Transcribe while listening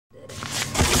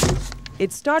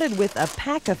It started with a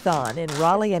pack-a-thon in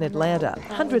Raleigh and Atlanta.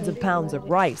 Hundreds of pounds of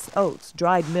rice, oats,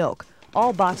 dried milk,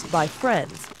 all boxed by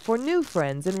friends for new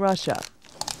friends in Russia.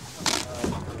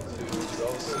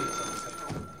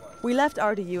 We left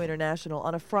RDU International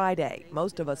on a Friday.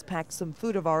 Most of us packed some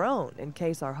food of our own in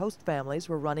case our host families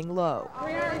were running low.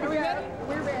 We're ready.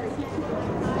 We're ready.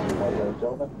 Ladies and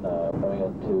gentlemen, coming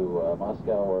into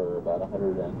Moscow, we're about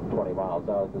 120 miles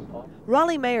out at this time.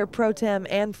 Raleigh Mayor Pro Tem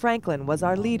Ann Franklin was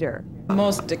our leader. The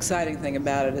most exciting thing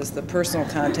about it is the personal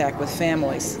contact with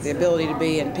families, the ability to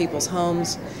be in people's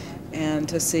homes and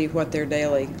to see what their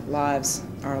daily lives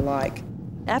are like.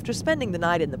 After spending the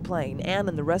night in the plane, Ann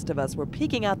and the rest of us were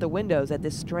peeking out the windows at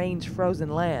this strange frozen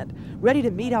land, ready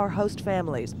to meet our host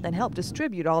families and help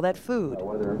distribute all that food.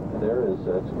 Weather there is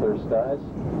it's clear skies.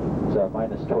 It's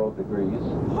minus 12 degrees,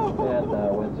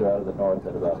 and winds are out of the north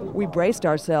at about 8 We miles. braced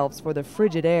ourselves for the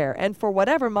frigid air and for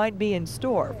whatever might be in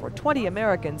store for 20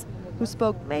 Americans who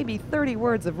spoke maybe 30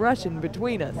 words of Russian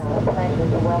between us.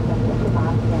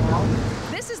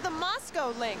 This is the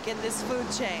Moscow link in this food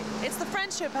chain. It's the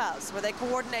Friendship House where they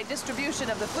coordinate distribution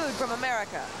of the food from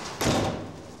America.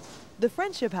 The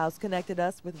Friendship House connected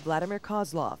us with Vladimir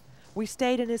Kozlov. We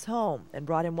stayed in his home and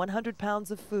brought him 100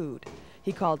 pounds of food.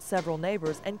 He called several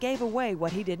neighbors and gave away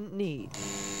what he didn't need.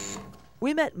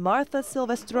 We met Martha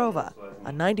Silvestrova,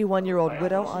 a 91-year-old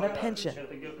widow on a pension.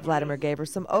 Vladimir gave her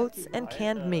some oats and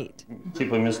canned meat.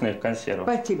 Thank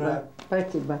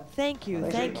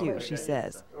you, she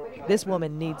says. This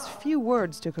woman needs few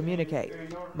words to communicate.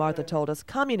 Martha told us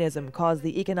communism caused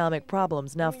the economic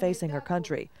problems now facing her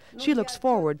country. She looks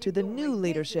forward to the new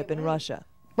leadership in Russia.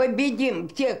 Победим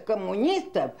тех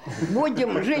коммунистов,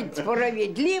 будем жить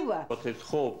справедливо. But it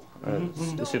hope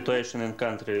the situation in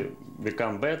country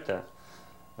become better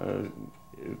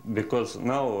because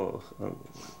now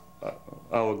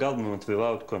our government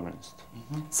without communist.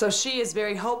 So she is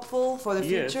very hopeful for the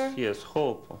future? Yes,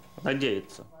 hope,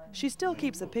 надеется. She still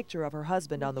keeps a picture of her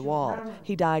husband on the wall.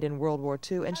 He died in World War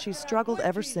II, and she's struggled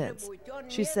ever since.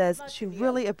 She says she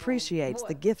really appreciates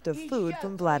the gift of food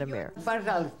from Vladimir.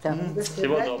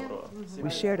 We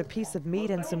shared a piece of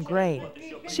meat and some grain.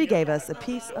 She gave us a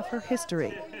piece of her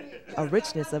history, a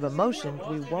richness of emotion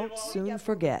we won't soon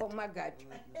forget.